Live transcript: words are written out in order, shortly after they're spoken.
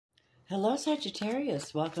Hello,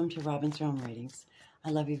 Sagittarius. Welcome to Robin's Realm Readings. I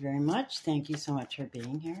love you very much. Thank you so much for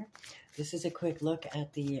being here. This is a quick look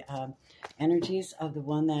at the energies of the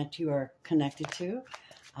one that you are connected to.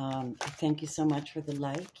 Thank you so much for the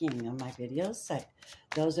liking on my videos.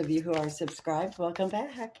 Those of you who are subscribed, welcome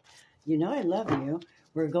back. You know I love you.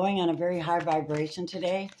 We're going on a very high vibration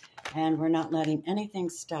today, and we're not letting anything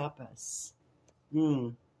stop us.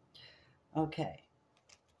 Okay.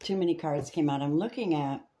 Too many cards came out. I'm looking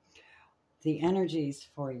at the energies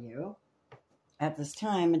for you at this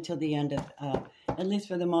time until the end of, at least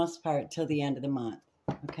for the most part, till the end of the month.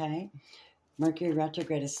 Okay? Mercury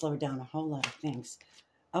retrograde has slowed down a whole lot of things.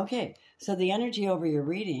 Okay, so the energy over your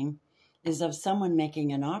reading is of someone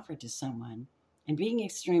making an offer to someone and being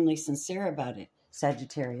extremely sincere about it.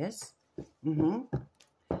 Sagittarius.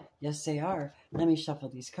 Yes, they are. Let me shuffle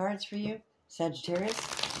these cards for you. Sagittarius,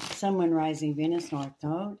 Sun, Moon, Rising, Venus, North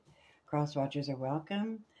Node. Cross watchers are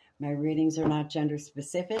welcome. My readings are not gender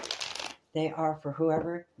specific. They are for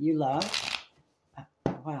whoever you love.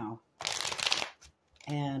 Wow.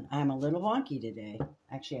 And I'm a little wonky today.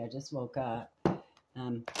 Actually, I just woke up.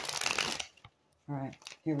 All right,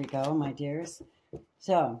 here we go, my dears.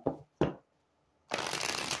 So,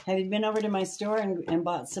 have you been over to my store and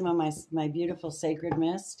bought some of my beautiful sacred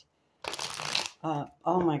mist? Oh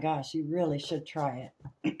my gosh, you really should try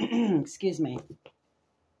it. Excuse me.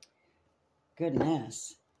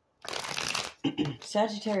 Goodness.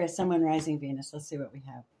 Sagittarius, Sun, Moon, Rising, Venus. Let's see what we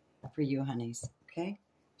have for you, honeys. Okay?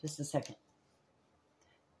 Just a second.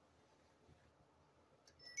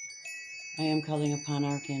 I am calling upon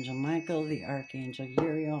Archangel Michael, the Archangel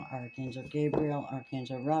Uriel, Archangel Gabriel,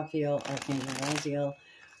 Archangel Raphael, Archangel Raziel,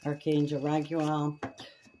 Archangel Raguel,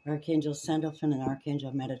 Archangel Sandalphon, and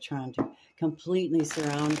Archangel Metatron to completely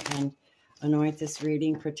surround and anoint this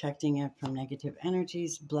reading, protecting it from negative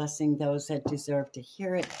energies, blessing those that deserve to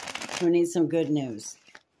hear it, who need some good news.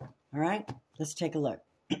 All right, let's take a look.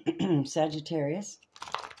 Sagittarius,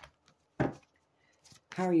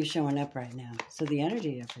 how are you showing up right now? So the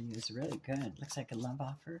energy for you is really good. Looks like a love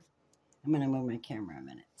offer. I'm going to move my camera a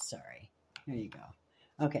minute. Sorry. Here you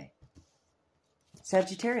go. Okay.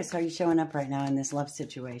 Sagittarius, how are you showing up right now in this love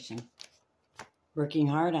situation? Working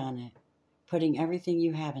hard on it. Putting everything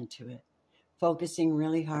you have into it. Focusing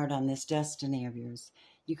really hard on this destiny of yours.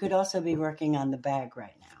 You could also be working on the bag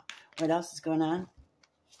right now. What else is going on?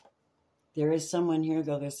 There is someone here,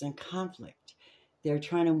 though, there's some conflict. They're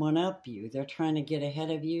trying to one-up you. They're trying to get ahead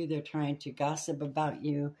of you. They're trying to gossip about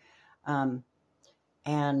you.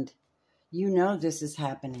 And you know this is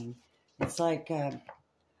happening. It's like,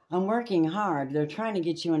 I'm working hard. They're trying to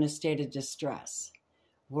get you in a state of distress,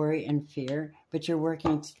 worry, and fear. But you're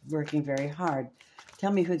working very hard.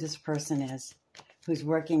 Tell me who this person is who's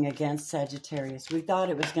working against Sagittarius. We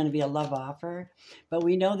thought it was going to be a love offer, but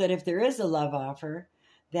we know that if there is a love offer,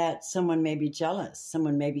 that someone may be jealous.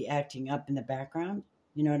 Someone may be acting up in the background.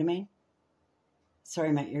 You know what I mean?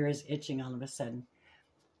 Sorry, my ear is itching all of a sudden.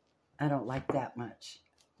 I don't like that much.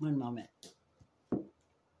 One moment.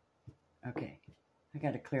 Okay. I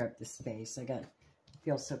got to clear up the space. I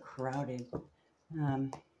feel so crowded.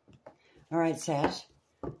 All right, Sag.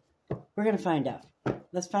 We're going to find out.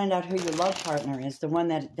 Let's find out who your love partner is, the one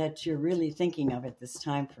that you're really thinking of at this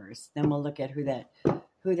time first. Then we'll look at who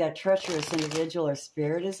that treacherous individual or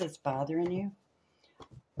spirit is that's bothering you.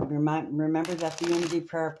 Remember that the Unity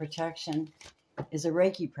Prayer of Protection is a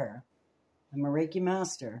Reiki prayer. I'm a Reiki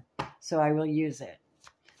master, so I will use it.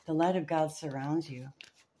 The light of God surrounds you.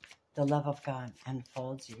 The love of God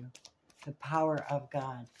enfolds you. The power of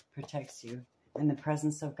God protects you. And the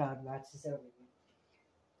presence of God watches over you.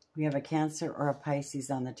 We have a Cancer or a Pisces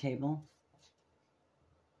on the table.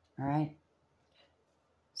 All right.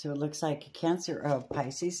 So it looks like a Cancer or a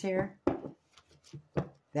Pisces here.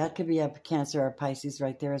 That could be a Cancer or a Pisces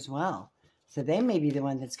right there as well. So they may be the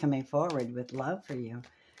one that's coming forward with love for you.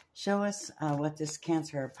 Show us what this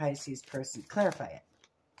Cancer or Pisces person, clarify it.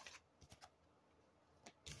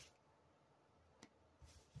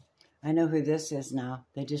 I know who this is now.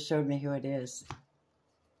 They just showed me who it is.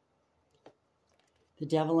 The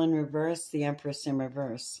Devil in reverse, the Empress in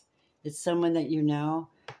reverse. It's someone that you know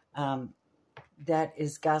that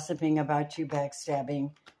is gossiping about you, backstabbing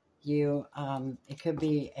you. It could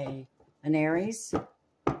be an Aries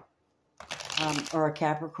or a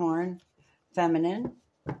Capricorn, feminine,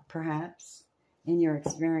 perhaps. In your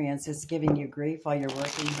experience, it's giving you grief while you're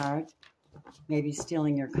working hard. Maybe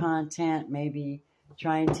stealing your content, maybe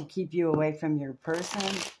trying to keep you away from your person.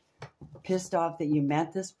 Pissed off that you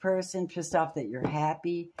met this person, pissed off that you're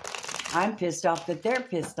happy. I'm pissed off that they're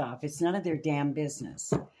pissed off. It's none of their damn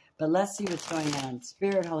business. But let's see what's going on.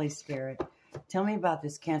 Spirit, Holy Spirit, Tell me about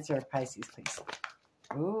this Cancer or Pisces, please.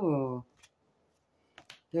 Ooh.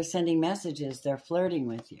 They're sending messages. They're flirting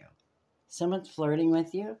with you. Someone's flirting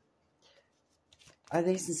with you. Are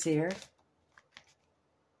they sincere?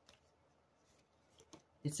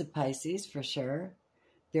 It's a Pisces for sure.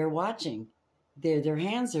 They're watching. Their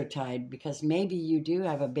hands are tied because maybe you do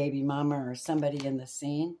have a baby mama or somebody in the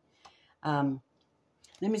scene. Let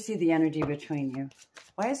me see the energy between you.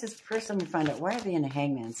 Why is this person, let me find out, why are they in a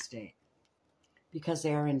hangman state? Because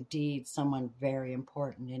they are indeed someone very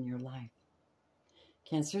important in your life.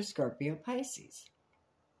 Cancer, Scorpio, Pisces.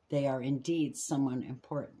 They are indeed someone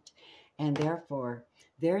important. And therefore,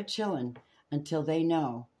 they're chilling until they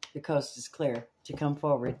know the coast is clear to come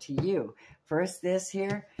forward to you. First, this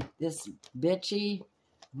here, this bitchy,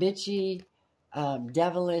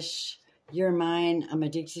 devilish, you're mine, I'm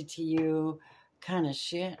addicted to you kind of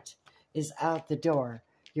shit is out the door.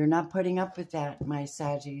 You're not putting up with that, my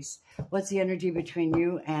Saggies. What's the energy between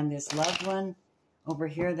you and this loved one over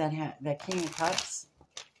here, that King of Cups?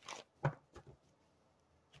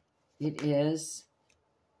 It is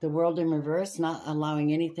the World in reverse, not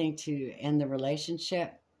allowing anything to end the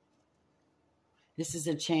relationship. This is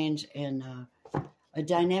a change in a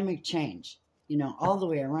dynamic change, you know, all the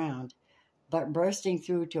way around, but bursting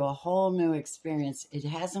through to a whole new experience. It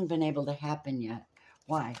hasn't been able to happen yet.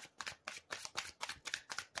 Why?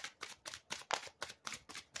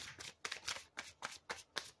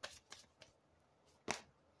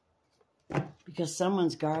 Because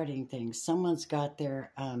someone's guarding things. Someone's got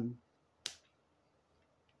their,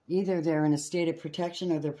 either they're in a state of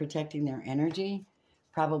protection or they're protecting their energy,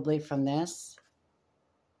 probably from this.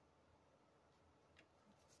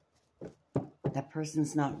 That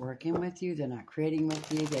person's not working with you. They're not creating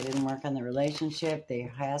with you. They didn't work on the relationship. They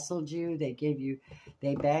hassled you.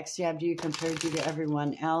 They backstabbed you, compared you to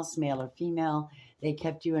everyone else, male or female. They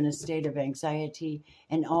kept you in a state of anxiety,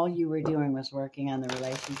 and all you were doing was working on the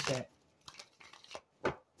relationship.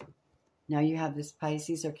 Now you have this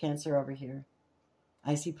Pisces or Cancer over here.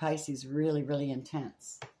 I see Pisces really, really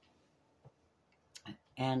intense.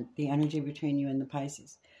 And the energy between you and the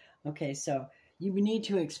Pisces. Okay, so you need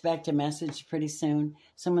to expect a message pretty soon.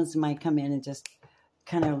 Someone might come in and just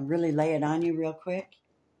kind of really lay it on you real quick.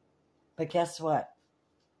 But guess what?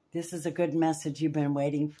 This is a good message you've been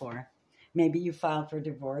waiting for. Maybe you filed for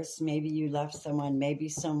divorce. Maybe you left someone. Maybe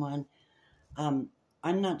someone, I'm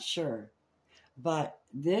not sure. But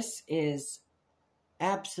this is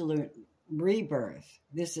absolute rebirth.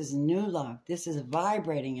 This is new love. This is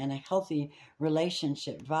vibrating in a healthy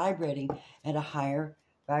relationship, vibrating at a higher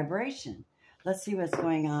vibration. Let's see what's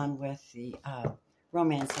going on with the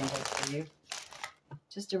romance symbols for you.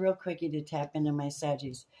 Just a real quickie to tap into my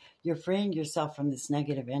Saggies. You're freeing yourself from this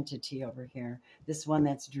negative entity over here. This one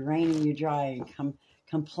that's draining you dry and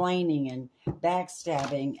complaining and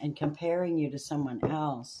backstabbing and comparing you to someone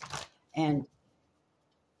else. And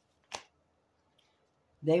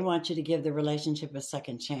they want you to give the relationship a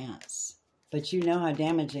second chance. But you know how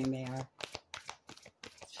damaging they are.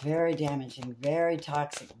 It's very damaging, very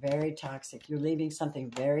toxic, very toxic. You're leaving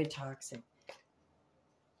something very toxic.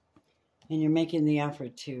 And you're making the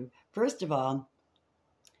effort to, first of all,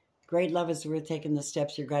 great love is worth taking the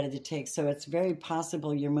steps you're guided to take. So it's very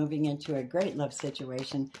possible you're moving into a great love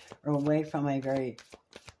situation or away from a very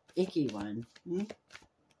icky one.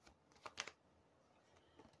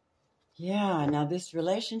 Yeah, now this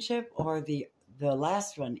relationship or the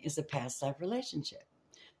last one is a past life relationship.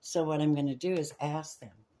 So what I'm going to do is ask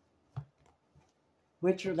them,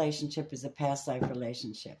 which relationship is a past life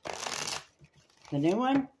relationship? The new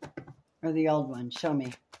one or the old one? Show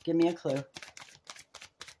me. Give me a clue.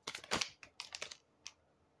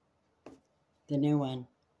 The new one.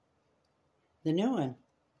 The new one.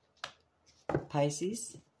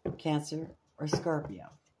 Pisces, Cancer, or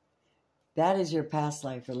Scorpio. That is your past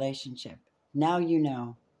life relationship. Now you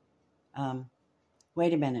know.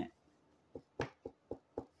 Wait a minute.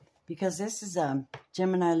 Because this is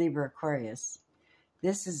Gemini, Libra, Aquarius.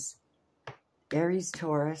 This is Aries,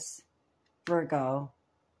 Taurus, Virgo.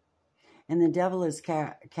 And the devil is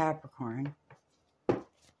Capricorn.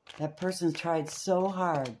 That person tried so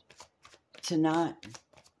hard to not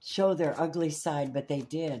show their ugly side, but they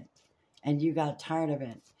did. And you got tired of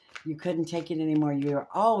it. You couldn't take it anymore. You were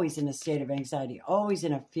always in a state of anxiety, always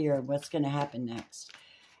in a fear of what's going to happen next.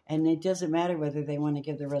 And it doesn't matter whether they want to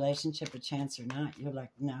give the relationship a chance or not. You're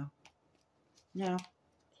like, no. No.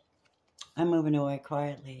 I'm moving away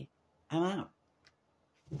quietly. I'm out.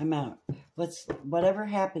 I'm out. Whatever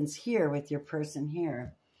happens here with your person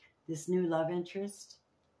here, this new love interest,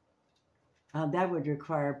 that would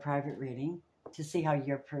require a private reading. to see how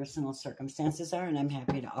your personal circumstances are, and I'm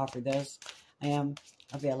happy to offer those. I am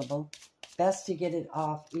available. Best to get it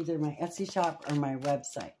off either my Etsy shop or my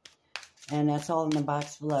website. And that's all in the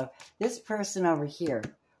box below. This person over here,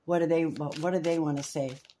 what do they want to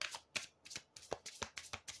say?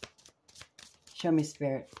 Show me,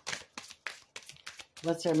 Spirit.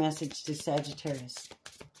 What's our message to Sagittarius?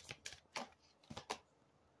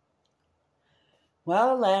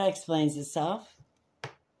 Well, that explains itself.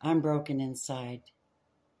 I'm broken inside.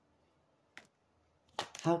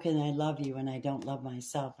 How can I love you when I don't love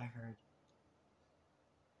myself, I heard.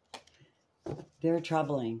 They're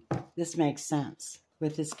troubling. This makes sense.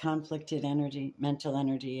 With this conflicted energy, mental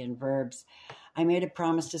energy, and verbs. I made a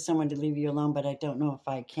promise to someone to leave you alone, but I don't know if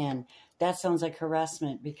I can. That sounds like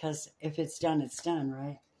harassment, because if it's done,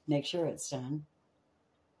 right? Make sure it's done.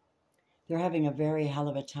 They're having a very hell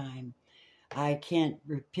of a time. I can't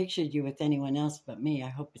picture you with anyone else but me. I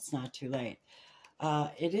hope it's not too late.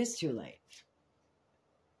 It is too late.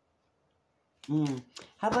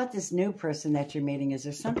 How about this new person that you're meeting? Is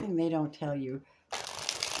there something they don't tell you?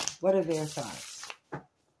 What are their thoughts?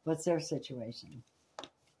 What's their situation?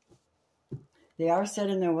 They are set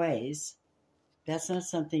in their ways. That's not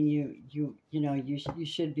something you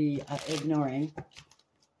should be ignoring.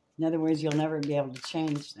 In other words, you'll never be able to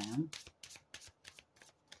change them.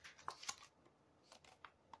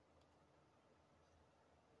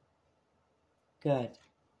 Good.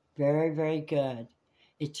 Very, very good.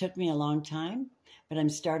 It took me a long time, but I'm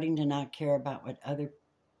starting to not care about what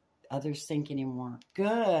others think anymore.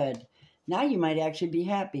 Good. Now you might actually be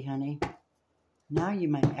happy, honey. Now you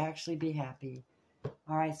might actually be happy.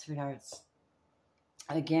 All right, sweethearts.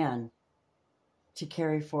 Again, to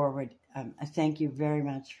carry forward, I thank you very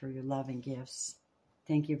much for your love and gifts.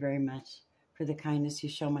 Thank you very much for the kindness you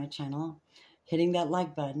show my channel. Hitting that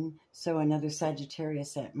like button so another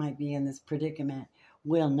Sagittarius that might be in this predicament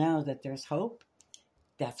will know that there's hope.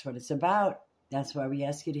 That's what it's about. That's why we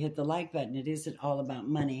ask you to hit the like button. It isn't all about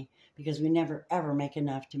money, because we never, ever make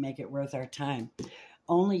enough to make it worth our time.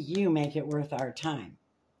 Only you make it worth our time.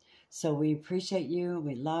 So we appreciate you,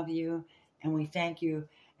 we love you, and we thank you.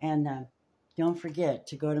 And don't forget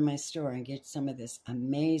to go to my store and get some of this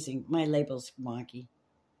amazing, my label's wonky,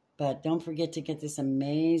 but don't forget to get this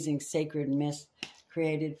amazing sacred mist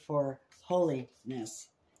created for holiness.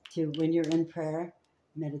 To when you're in prayer,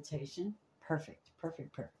 meditation, perfect,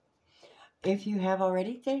 perfect, perfect. If you have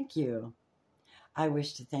already, thank you. I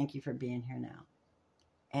wish to thank you for being here now.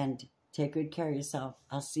 And take good care of yourself.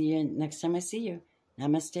 I'll see you next time I see you.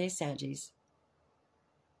 Namaste, Saggies.